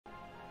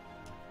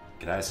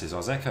G'day, says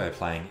Ozeco,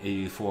 playing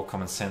EU4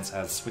 Common Sense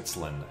as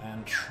Switzerland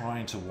and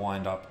trying to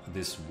wind up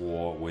this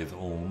war with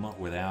Ulm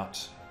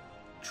without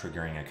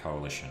triggering a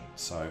coalition.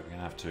 So we're going to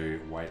have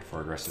to wait for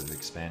aggressive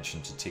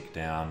expansion to tick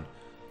down,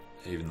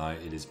 even though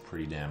it is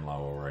pretty damn low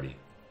already.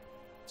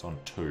 It's on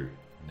 2,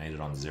 need it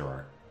on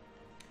 0.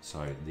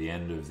 So at the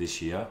end of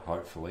this year,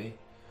 hopefully,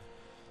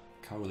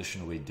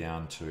 coalition will be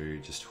down to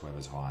just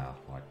whoever's higher,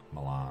 like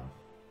Milan.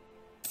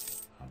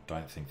 I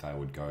don't think they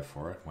would go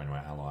for it when we're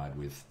allied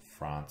with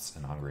France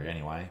and Hungary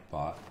anyway,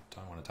 but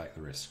don't want to take the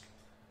risk.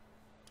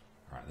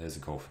 Alright, there's a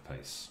call for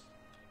peace.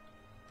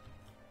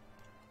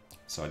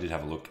 So I did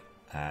have a look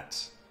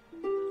at,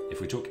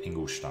 if we took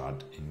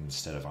Ingolstadt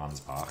instead of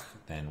Ansbach,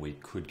 then we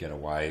could get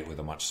away with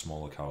a much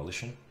smaller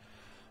coalition,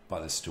 but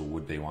there still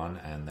would be one,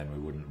 and then we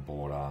wouldn't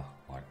border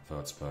like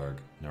Würzburg,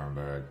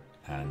 Nuremberg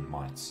and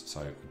Mainz.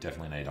 So we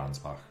definitely need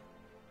Ansbach.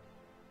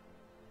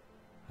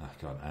 Oh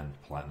god, and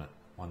Palatinate.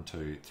 1,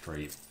 2,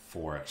 3,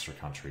 4 extra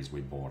countries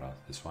we border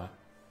this way.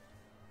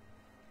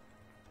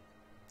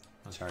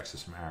 Let's have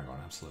access from Aragon,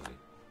 absolutely.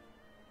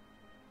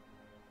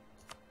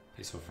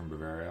 Peace offer from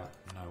Bavaria,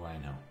 no way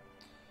in hell.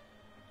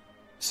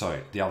 So,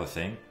 the other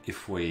thing,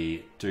 if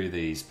we do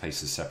these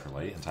pieces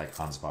separately and take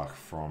Ansbach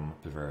from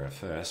Bavaria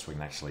first, we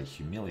can actually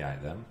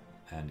humiliate them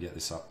and get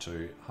this up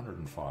to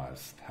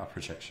 105 power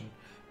projection.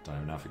 Don't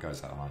even know if it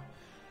goes that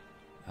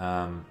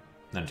high.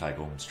 Then take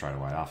Ulm straight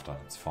away after,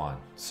 it's fine.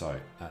 So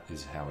that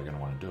is how we're going to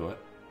want to do it.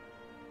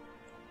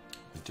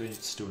 We do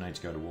still need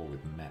to go to war with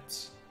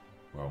Metz,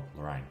 well,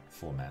 Lorraine,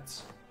 for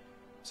Metz,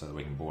 so that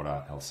we can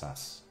border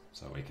Alsace,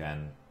 so we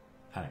can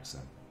annex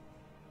them.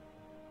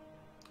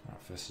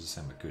 Alright, 1st of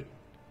December, good.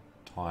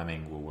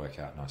 Timing will work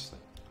out nicely.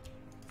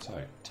 So,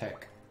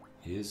 tech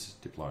is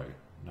Diplo,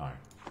 no.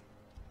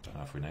 Don't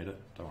know if we need it,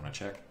 don't want to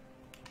check.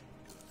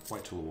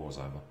 Wait till the war's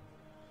over.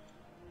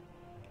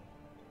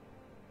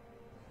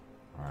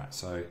 Alright,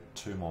 so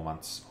 2 more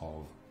months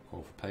of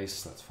call for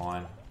peace, that's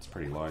fine, it's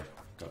pretty low,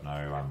 got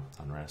no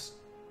unrest.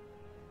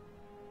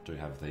 Do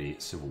have the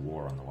civil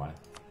war on the way,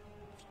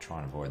 try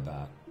and avoid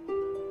that.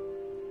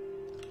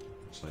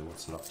 Actually,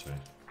 what's it up to?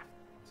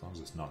 As long as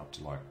it's not up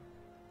to like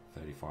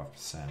 35%.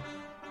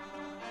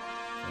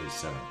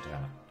 37, damn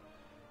it.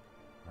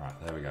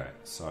 Alright, there we go,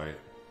 so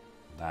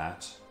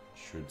that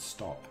should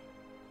stop.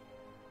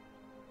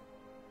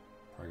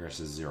 Progress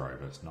is 0,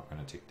 but it's not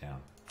going to tick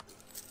down.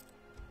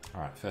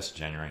 Alright, 1st of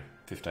January,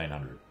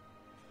 1500.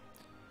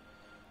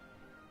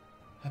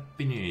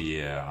 Happy New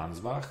Year,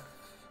 Ansbach.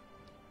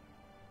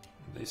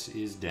 This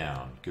is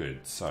down.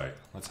 Good. So,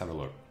 let's have a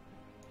look.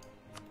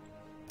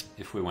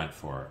 If we went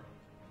for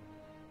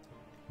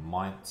it.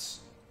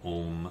 Mainz,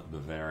 Ulm,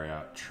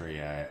 Bavaria,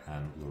 Trier,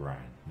 and Lorraine.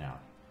 Now,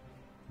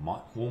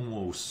 Ulm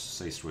will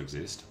cease to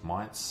exist.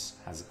 Mainz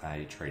has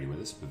a treaty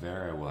with us.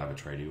 Bavaria will have a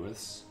treaty with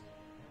us.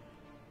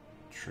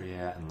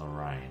 Trier and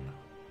Lorraine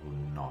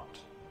will not.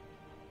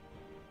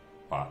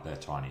 But they're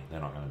tiny, they're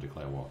not going to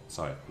declare war,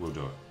 so we'll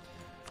do it.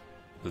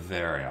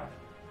 Bavaria,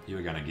 you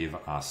are going to give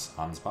us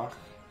Ansbach,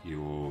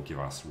 you will give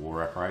us war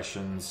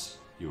reparations,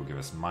 you will give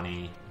us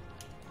money,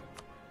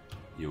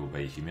 you will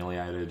be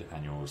humiliated,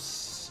 and you will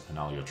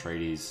annul your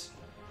treaties.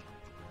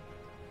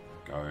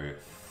 Go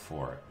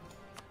for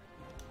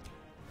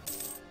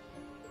it.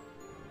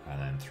 And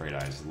then 3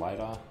 days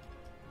later,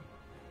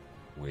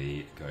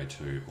 we go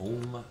to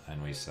Ulm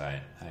and we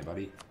say, hey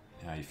buddy,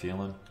 how you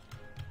feeling?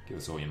 Give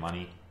us all your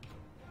money.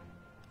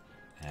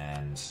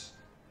 And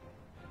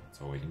that's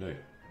all we can do.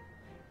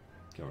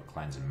 Go with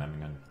claims in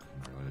Memmingen,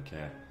 don't really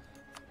care.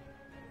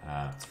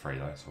 It's free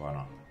though, so why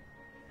not?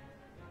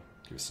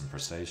 Give us some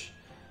prestige.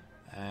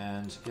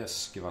 And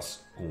yes, give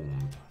us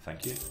Ulm,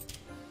 thank you.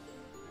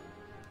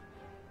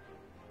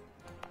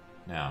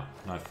 Now,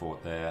 no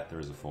fort there,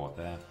 there is a fort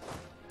there.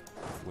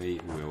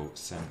 We will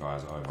send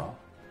guys over.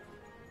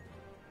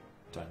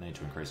 Don't need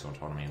to increase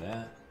autonomy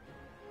there.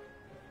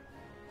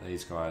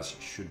 These guys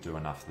should do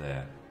enough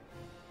there.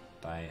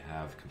 They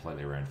have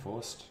completely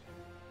reinforced.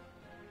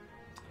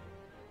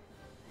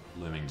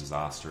 Looming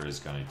disaster is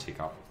going to tick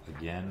up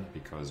again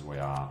because we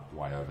are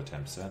way over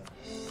 10%.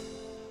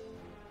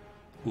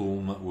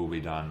 Ulm will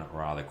be done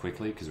rather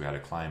quickly because we had a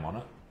claim on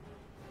it.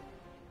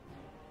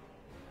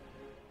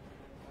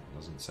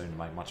 Doesn't seem to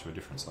make much of a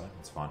difference though,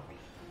 it's fine.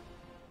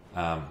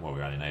 Well,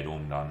 we only need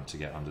Ulm done to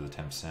get under the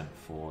 10%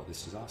 for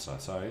this disaster,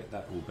 so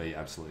that will be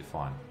absolutely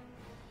fine.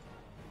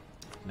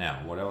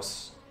 Now, what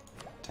else?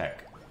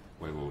 Tech.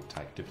 We will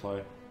take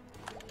Diplo.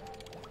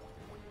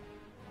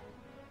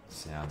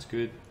 Sounds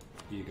good.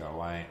 You go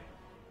away.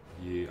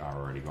 You are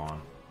already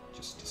gone.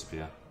 Just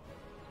disappear.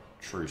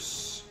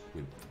 Truce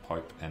with the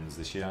Pope ends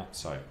this year.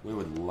 So we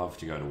would love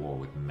to go to war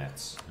with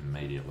Metz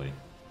immediately.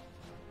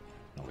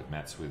 Not with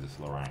Metz, with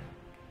Lorraine.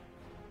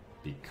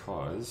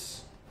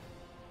 Because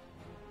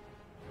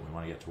we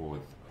want to get to war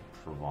with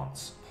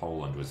Provence.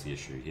 Poland was the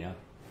issue here.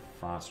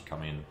 France would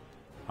come in.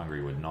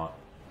 Hungary would not.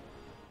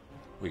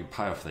 We could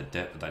pay off their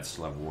debt, but they'd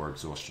still have war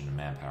exhaustion and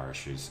manpower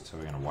issues. So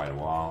we're going to wait a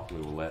while.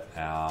 We will let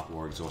our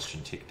war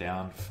exhaustion tick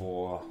down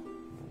for,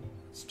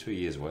 it's 2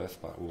 years worth,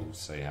 but we'll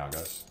see how it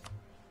goes.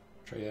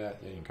 Trier,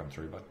 yeah, you can come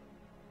through, bud.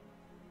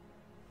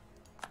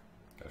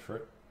 Go for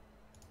it.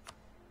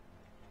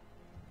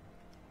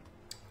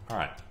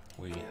 Alright,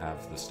 we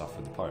have the stuff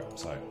with the Pope,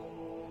 so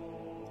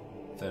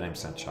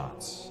 13%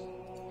 chance.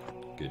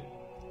 Good.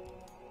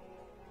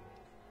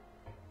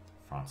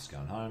 France is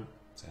going home.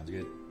 Sounds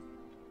good.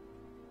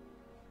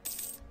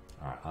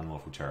 Alright,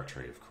 unlawful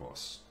territory, of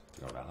course.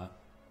 Forgot about that.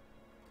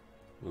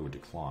 We will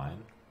decline.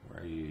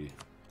 Where are you?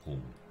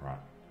 Ulm, right.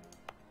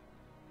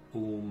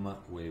 Ulm,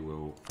 we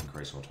will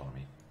increase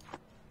autonomy.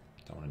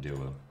 Don't want to deal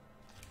with them.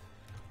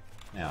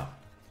 Now,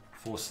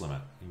 force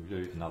limit. You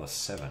can do another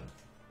 7.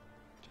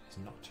 It's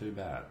not too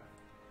bad.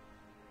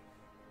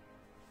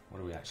 What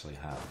do we actually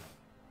have?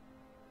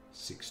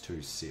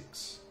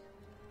 626.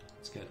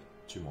 Let's get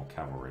 2 more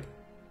cavalry.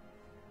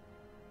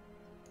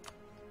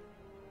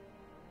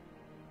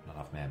 Not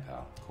enough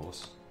manpower, of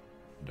course.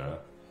 Duh.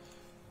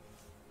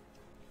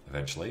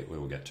 Eventually, we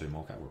will get 2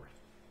 more cavalry.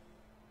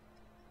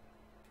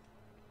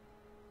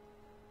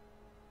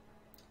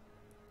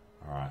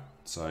 Alright,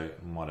 so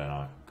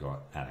Modena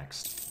got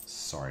annexed.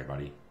 Sorry,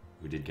 buddy.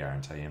 We did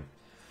guarantee him.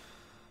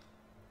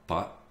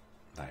 But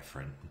they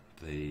threatened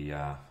the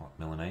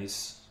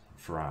Milanese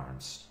for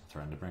arms.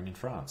 Threatened to bring in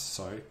France.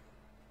 So,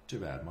 too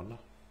bad, Modena.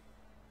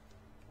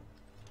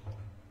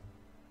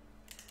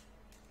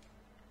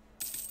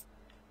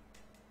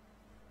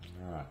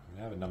 Alright,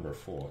 we have a number of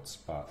forts,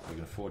 but we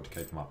can afford to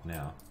keep them up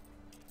now.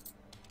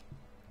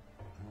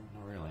 Well,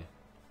 not really.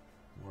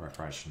 War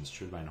operations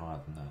should have been higher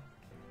than that.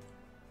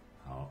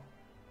 Oh.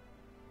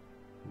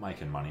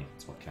 Making money,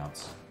 that's what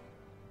counts.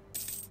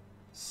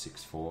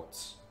 6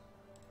 forts.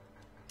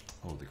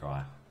 Oh, the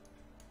guy.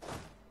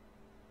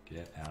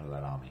 Get out of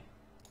that army.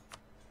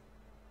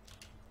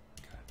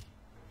 Okay.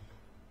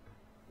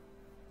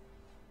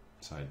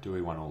 So, do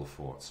we want all the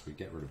forts? We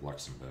get rid of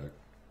Luxembourg.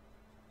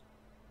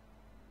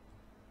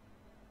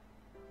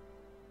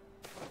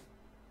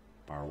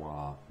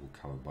 Barrois will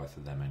cover both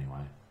of them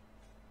anyway.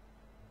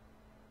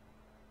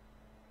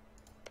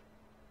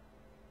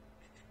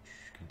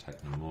 Can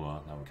take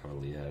Namur, that would cover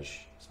Liège.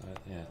 So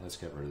yeah, let's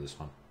get rid of this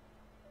one.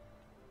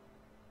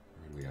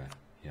 Where do we go?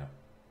 Yeah.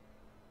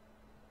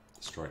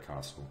 Destroy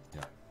castle.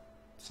 Yeah.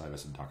 Save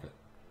us a ducat.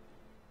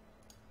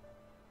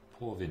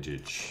 Poor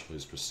vintage,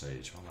 lose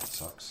prestige. Well, that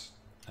sucks.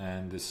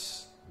 And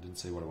this, didn't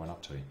see what it went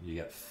up to. You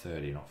get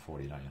 30, not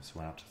 40, don't you? So it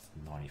went up to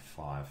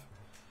 95.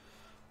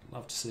 I'd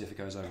love to see if it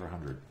goes over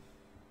 100.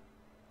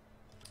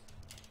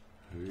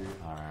 Who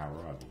are our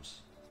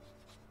rivals?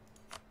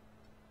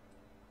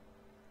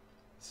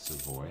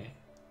 Savoy,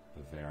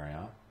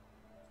 Bavaria,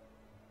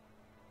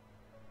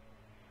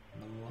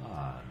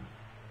 Milan.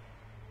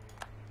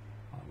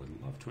 I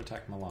would love to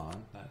attack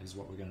Milan. That is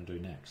what we're going to do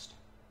next.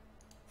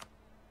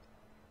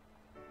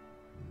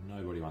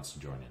 Nobody wants to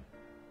join in.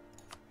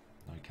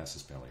 No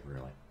Casus Belli,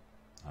 really.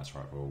 That's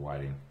right, we were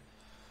waiting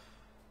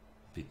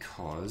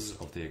because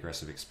of the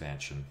aggressive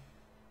expansion.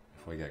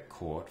 If we get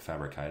caught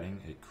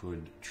fabricating, it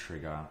could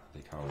trigger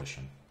the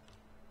coalition.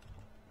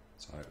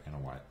 So we're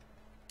going to wait.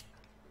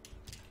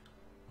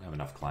 We have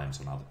enough claims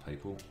on other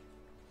people.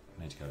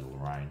 We need to go to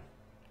Lorraine.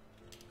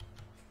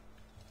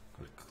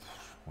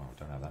 Well, we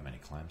don't have that many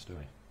claims, do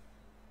we?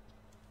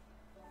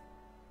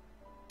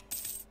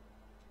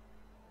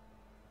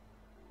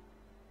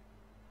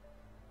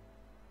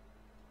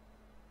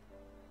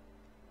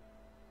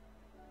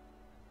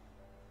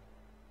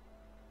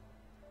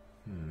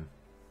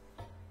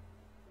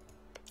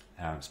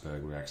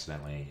 Augsburg we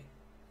accidentally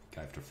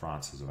gave to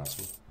France as a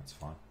vassal. That's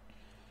fine.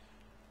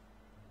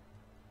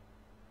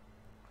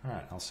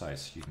 Alright,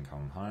 Alsace, you can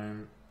come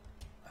home.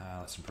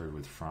 Let's improve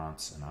with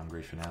France and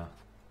Hungary for now.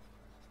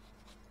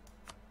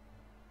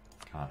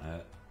 Can't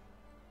hurt.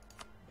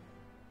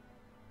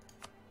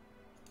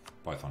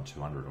 Both on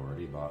 200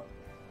 already, but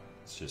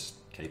let's just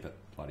keep it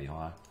bloody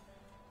high.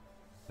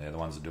 They're the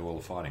ones that do all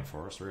the fighting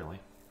for us, really.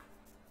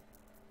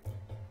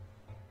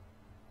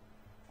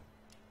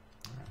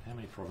 Alright, how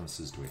many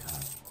provinces do we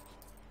have?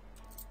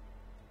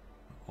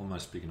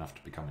 Almost big enough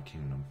to become a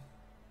kingdom.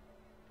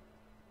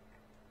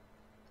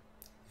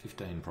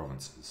 15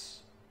 provinces.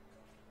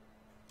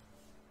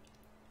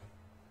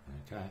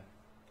 Okay.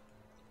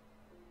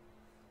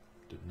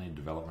 Need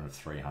development of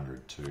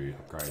 300 to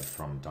upgrade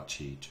from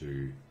duchy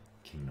to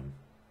kingdom.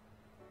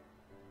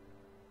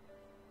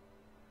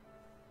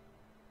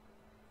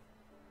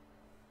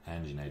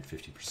 And you need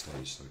 50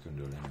 prestige, so we couldn't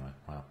do it anyway.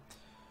 Wow.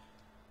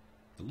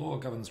 The law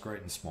governs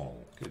great and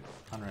small. Good.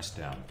 Unrest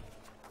down.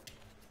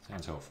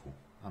 Sounds helpful.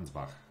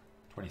 Ansbach.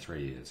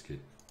 23 years.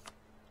 Good.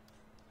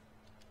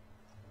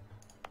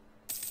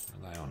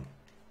 What are they on?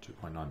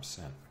 2.9%.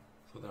 I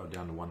thought they were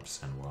down to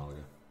 1% a while ago.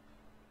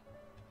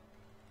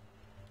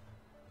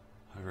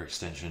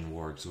 Overextension,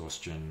 war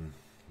exhaustion,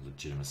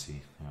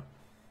 legitimacy. Yep.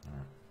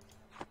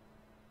 Alright.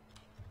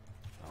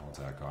 Oh, what's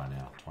our guy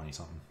now? 20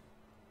 something?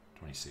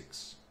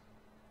 26.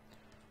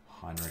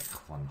 Heinrich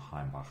von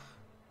Heimbach.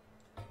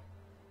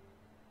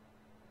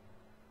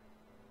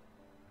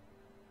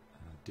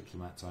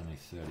 Diplomat's only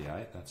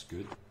 38, that's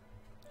good.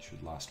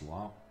 Should last a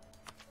while.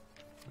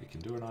 We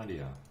can do an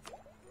idea.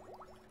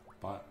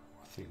 But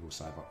I think we'll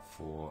save up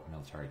for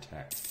military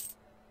tech.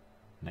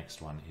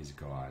 Next one is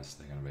guys.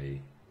 They're going to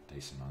be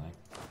decent, I think.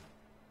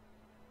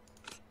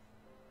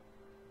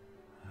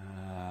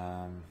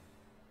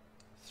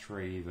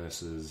 3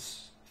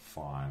 versus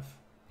 5.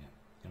 Yeah,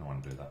 going to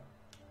want to do that.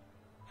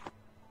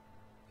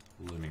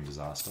 Looming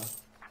disaster.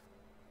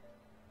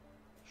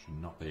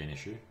 Should not be an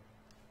issue.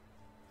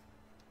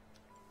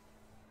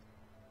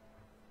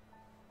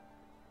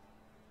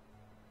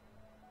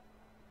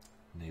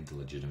 Need the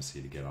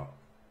legitimacy to get up.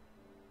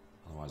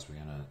 Otherwise we're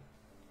going to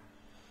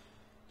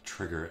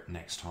trigger it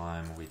next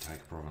time we take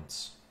a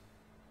province.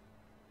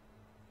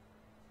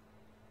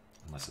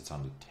 Unless it's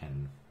under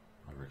 10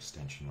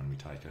 overextension when we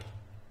take it.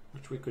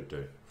 Which we could do.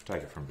 If we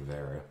take it from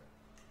Bavaria.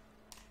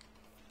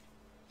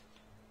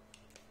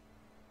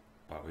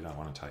 But we don't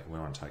want to take, we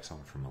want to take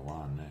something from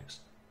Milan next.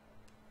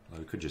 Well,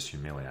 we could just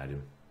humiliate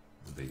him.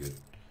 Would be good.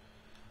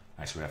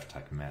 Actually we have to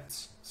take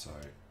Metz, so I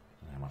don't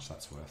know how much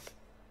that's worth.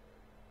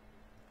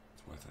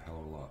 It's worth a hell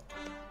of a lot.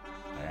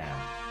 Damn.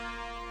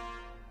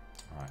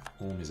 Alright,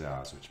 Ulm is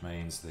ours, which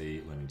means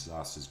the looming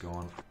disaster's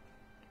gone.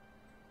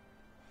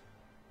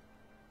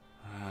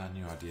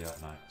 New idea.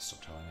 No,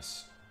 stop telling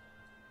us.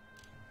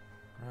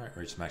 Alright,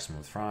 reach the maximum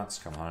with France,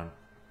 come home.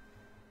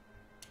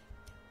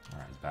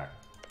 Alright, he's back.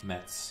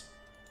 Metz.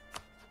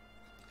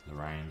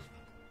 Lorraine.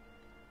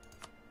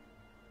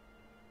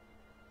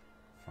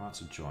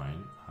 France would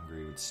join,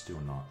 Hungary would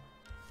still not.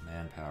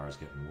 Manpower is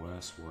getting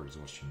worse, war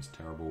exhaustion is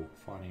terrible.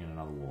 Fighting in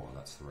another war,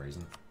 that's the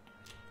reason.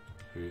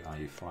 Who are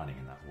you fighting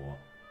in that war?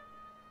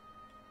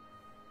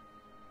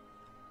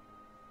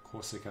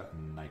 Corsica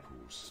and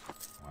Naples.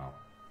 Wow.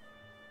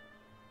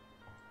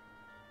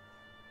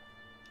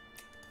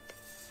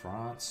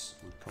 France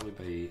would probably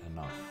be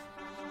enough.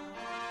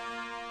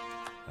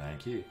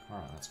 Thank you.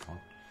 Alright, that's gone.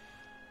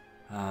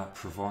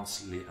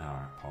 Provence,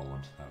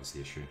 Poland. That was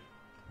the issue.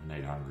 We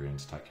need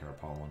Hungarians to take care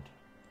of Poland.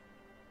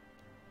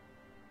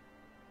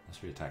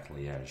 Unless we attack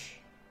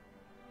Liège.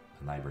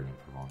 And they bring in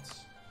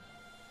Provence.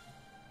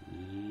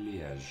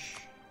 Liège.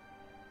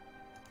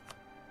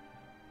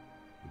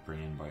 We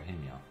bring in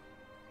Bohemia.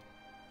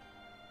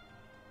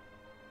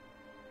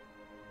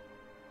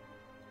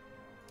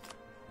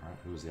 Alright,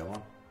 who was the other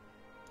one?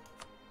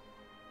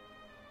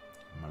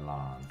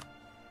 Milan.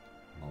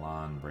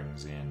 Milan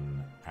brings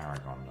in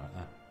Aragon, don't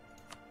they?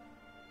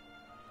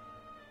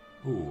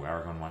 Ooh,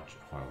 Aragon might...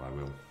 well, I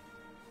will.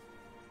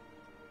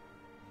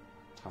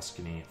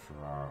 Tuscany,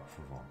 Ferrara,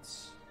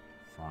 Provence.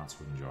 France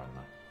wouldn't join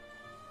that.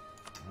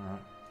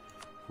 Alright.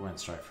 If we went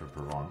straight for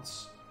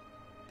Provence,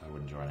 they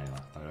wouldn't join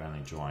either. They would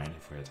only join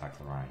if we attack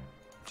Lorraine,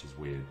 which is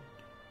weird.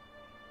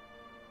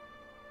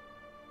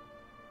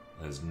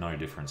 There's no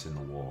difference in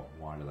the war.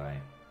 Why do they...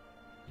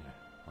 yeah,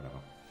 whatever.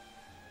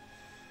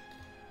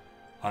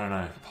 I don't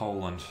know.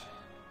 Poland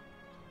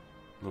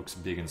looks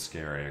big and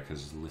scarier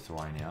because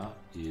Lithuania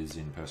is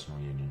in personal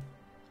union.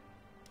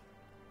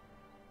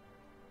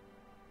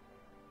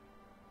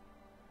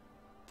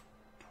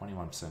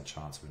 %21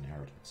 chance of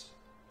inheritance.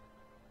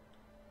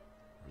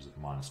 Or is it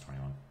minus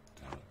 21?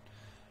 Doubt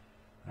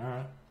it.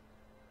 Alright.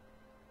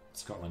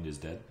 Scotland is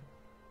dead.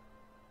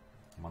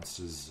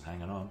 Munster's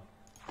hanging on.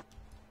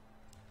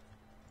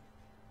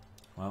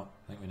 Well,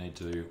 I think we need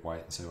to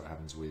wait and see what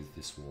happens with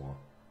this war.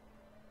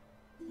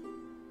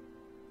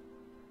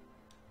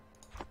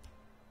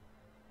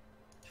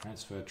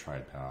 Transfer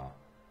trade power.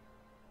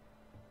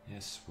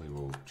 Yes, we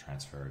will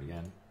transfer it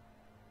again.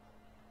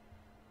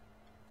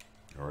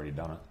 Already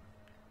done it.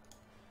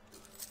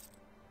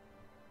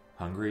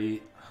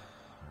 Hungary.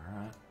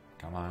 Alright,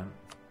 come home.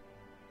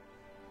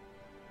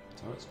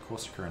 So it's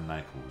Corsica and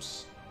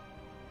Naples.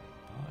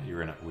 Oh,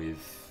 you're in it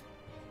with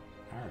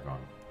Aragon.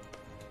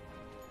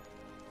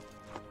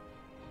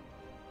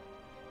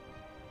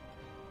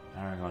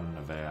 Aragon,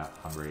 Navarre,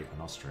 Hungary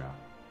and Austria.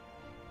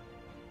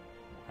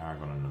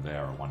 Aragon and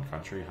Navarre are one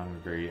country,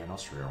 Hungary and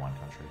Austria are one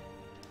country.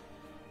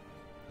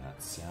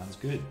 That sounds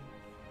good.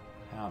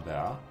 How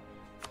about,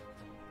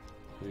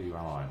 who are you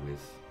allied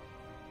with?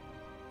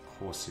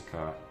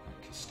 Corsica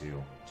and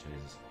Castile.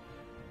 Jesus.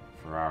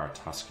 Ferrara,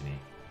 Tuscany.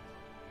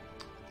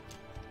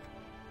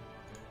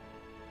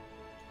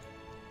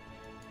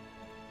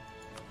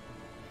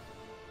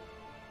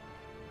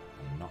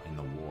 I'm not in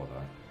the war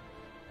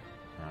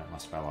though. Alright,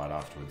 must have allied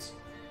afterwards.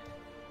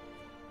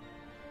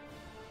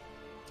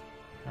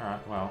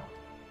 Alright, well,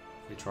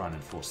 if we try and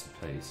enforce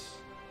the peace.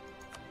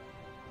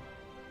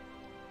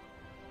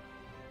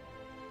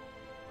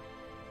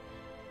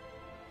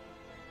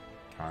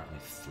 Currently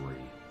 3.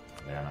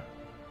 Damn it.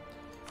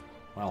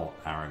 Well,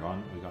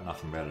 Aragon, we've got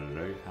nothing better to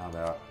do. How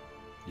about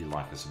you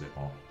like us a bit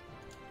more?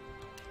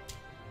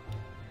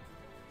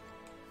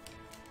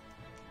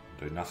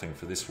 Do nothing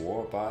for this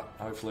war, but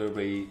hopefully it'll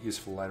be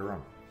useful later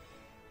on.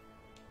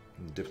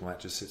 And the diplomat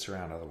just sits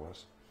around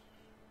otherwise.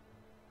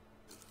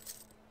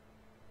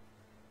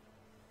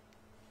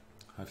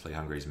 Hopefully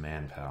Hungary's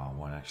manpower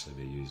won't actually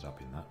be used up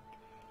in that.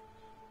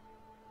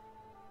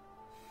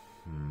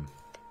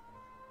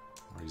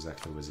 What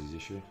exactly was his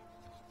issue?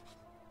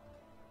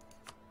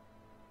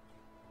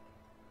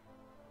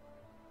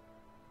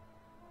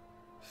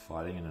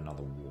 Fighting in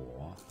another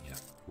war. Yeah,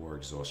 war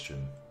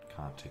exhaustion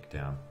Can't tick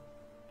down.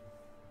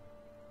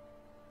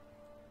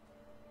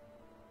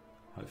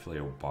 Hopefully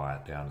he'll buy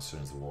it down as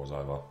soon as the war's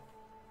over.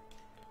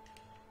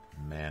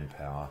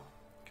 Manpower.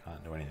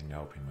 Can't do anything to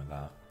help him with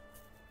that.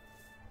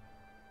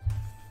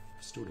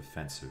 Still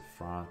defensive.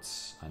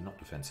 France are not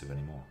defensive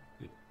anymore.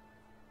 Good.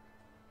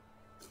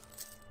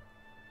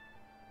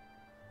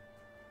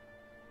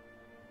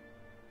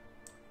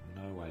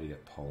 No way to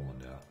get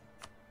Poland out.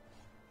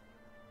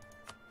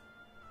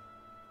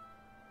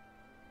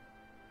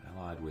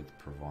 Allied with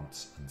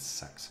Provence and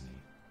Saxony.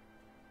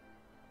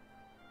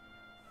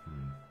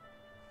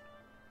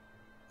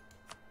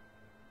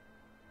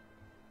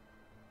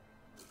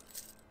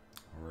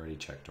 Already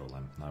checked all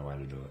them. No way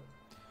to do it.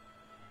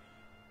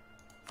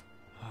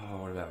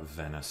 Oh, what about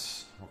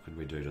Venice? What could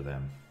we do to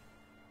them?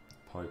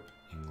 Pope,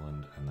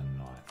 England, and the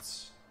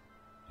Knights.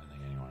 Don't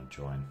think anyone would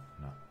join.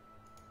 No.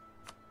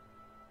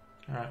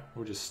 Alright,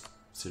 we'll just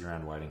sit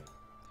around waiting.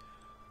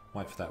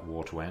 Wait for that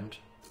war to end.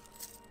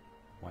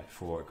 Wait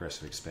for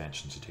aggressive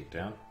expansion to tick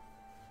down.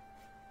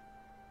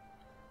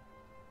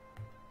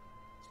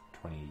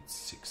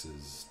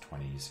 26s,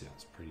 20s, yeah,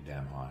 it's pretty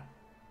damn high.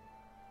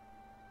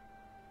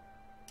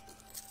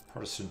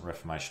 Protestant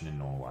Reformation in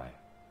Norway.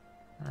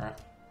 Alright.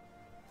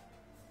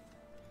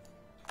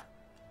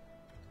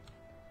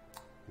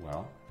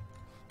 Well.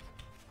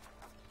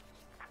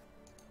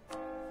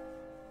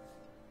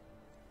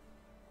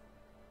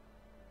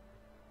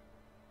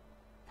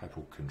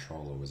 Papal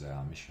Controller was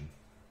our mission.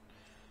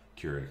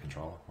 Curia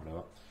Controller,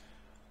 whatever.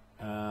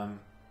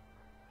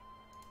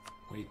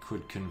 We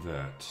could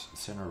convert. The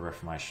Centre of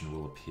Reformation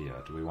will appear.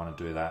 Do we want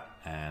to do that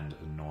and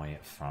annoy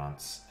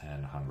France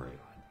and Hungary?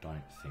 I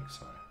don't think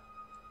so.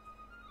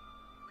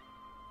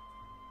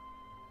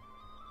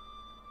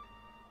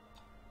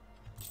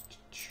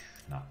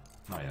 No,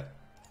 not yet.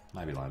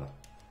 Maybe later.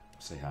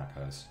 See how it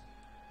goes.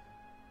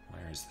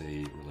 Where is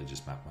the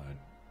religious map mode?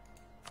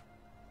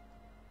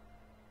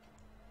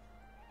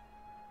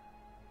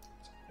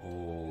 It's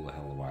all the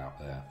hell the way up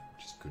there,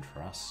 which is good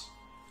for us.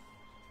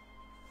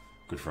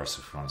 Good for us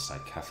if we want to stay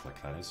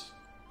Catholic, that is.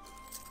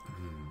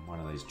 One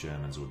of these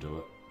Germans will do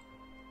it.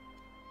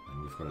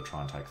 And we've got to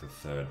try and take the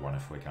third one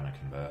if we're going to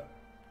convert.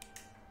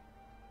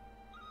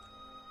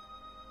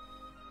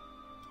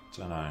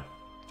 Don't know.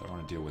 Don't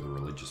want to deal with a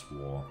religious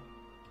war.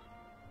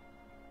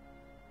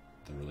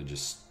 The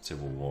religious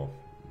civil war.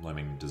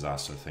 Looming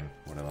disaster thing.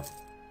 Whatever.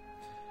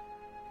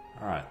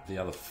 Alright, the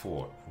other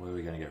fort. Where are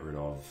we going to get rid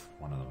of?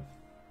 One of them.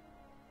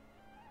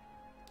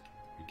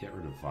 We get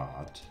rid of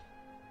Vard.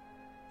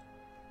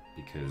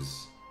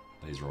 Because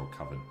these are all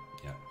covered.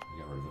 Yeah, we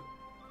get rid of it.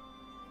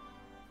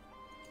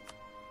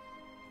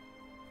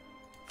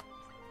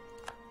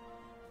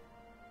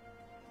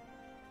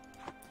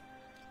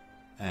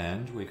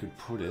 And we could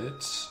put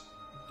it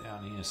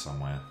down here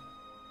somewhere.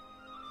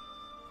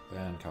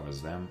 Bern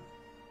covers them.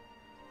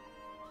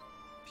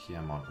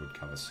 Piedmont would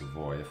cover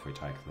Savoy if we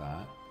take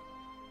that.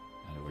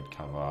 And it would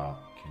cover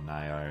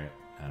Cuneo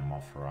and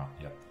Montferrat.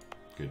 Yep,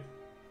 good.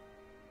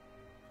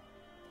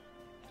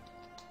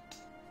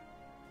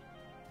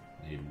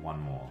 Need one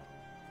more.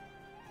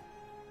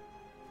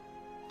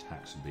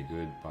 Tax would be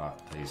good, but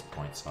these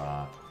points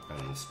are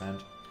better to spend.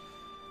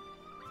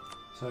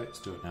 So let's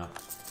do it now.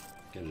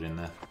 Get it in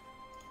there.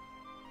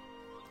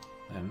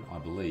 And I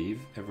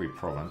believe every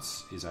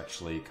province is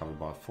actually covered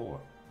by a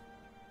fort.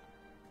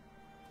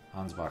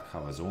 Ansbach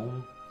covers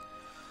Ulm.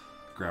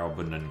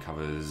 Graubünden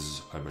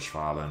covers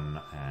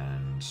Oberschwaben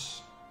and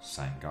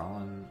St.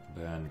 Gallen.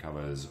 Bern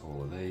covers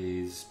all of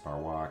these.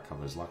 Barrois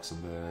covers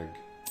Luxembourg.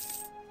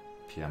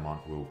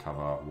 Piedmont will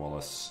cover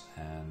Wallace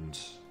and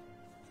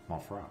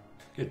Montferrat.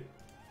 Good.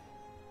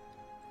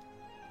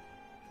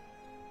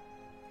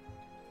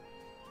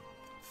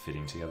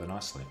 Fitting together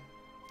nicely.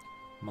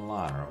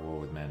 Milan are at war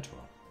with Mantua.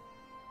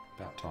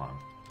 About time.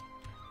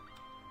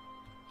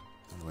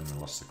 I wonder when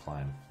we lost the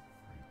claim.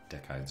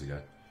 Decades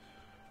ago.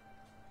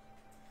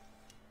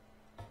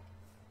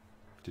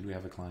 Did we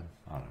have a claim?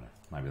 I don't know.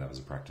 Maybe that was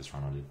a practice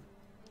run I did.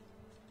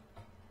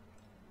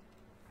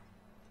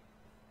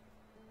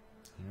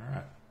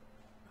 Alright.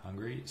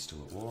 Hungary, still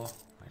at war.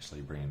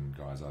 Actually bringing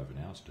guys over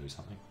now to do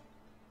something.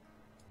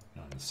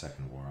 Not in the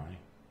second war, are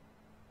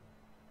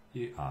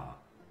you? You are.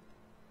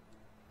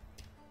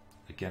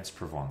 Against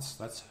Provence.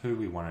 That's who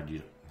we wanted you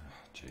to... Oh,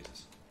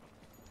 Jesus.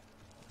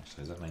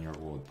 Actually, does that mean you're at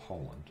war with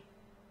Poland?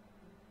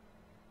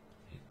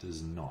 It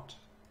does not.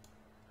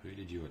 Who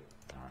did you...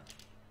 Alright.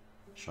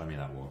 Show me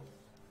that war.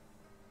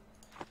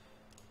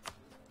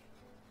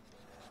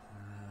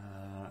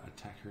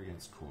 Attacker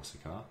against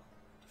Corsica.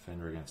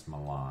 Defender against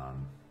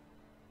Milan.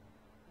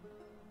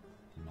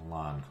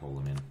 Milan call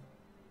them in.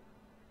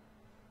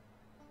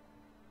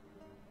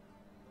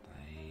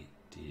 They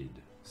did.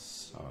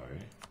 So,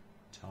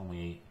 tell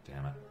me...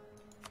 Damn it.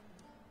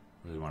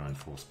 Really want to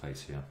enforce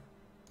peace here.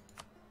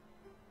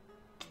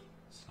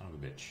 Son of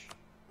a bitch.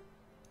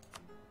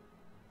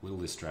 Will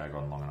this drag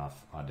on long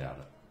enough? I doubt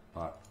it.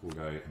 But we'll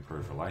go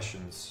improve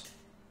relations.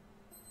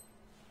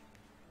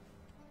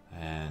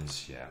 And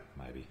yeah,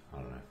 maybe. I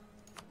don't know.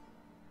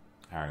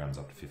 Aragon's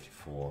up to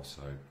 54,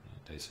 so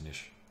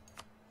decent-ish.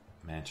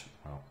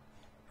 well,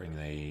 bring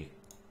the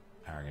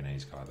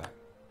Aragonese guy back.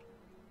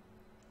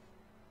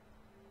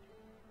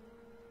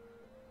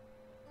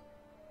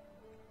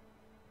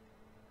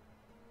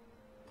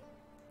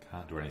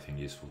 Can't do anything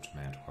useful to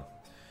Mantua.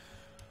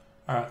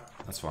 Alright,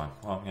 that's fine.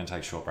 Well, I'm going to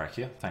take a short break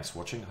here. Thanks for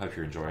watching. Hope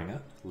you're enjoying it.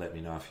 Let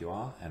me know if you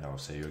are, and I'll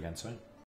see you again soon.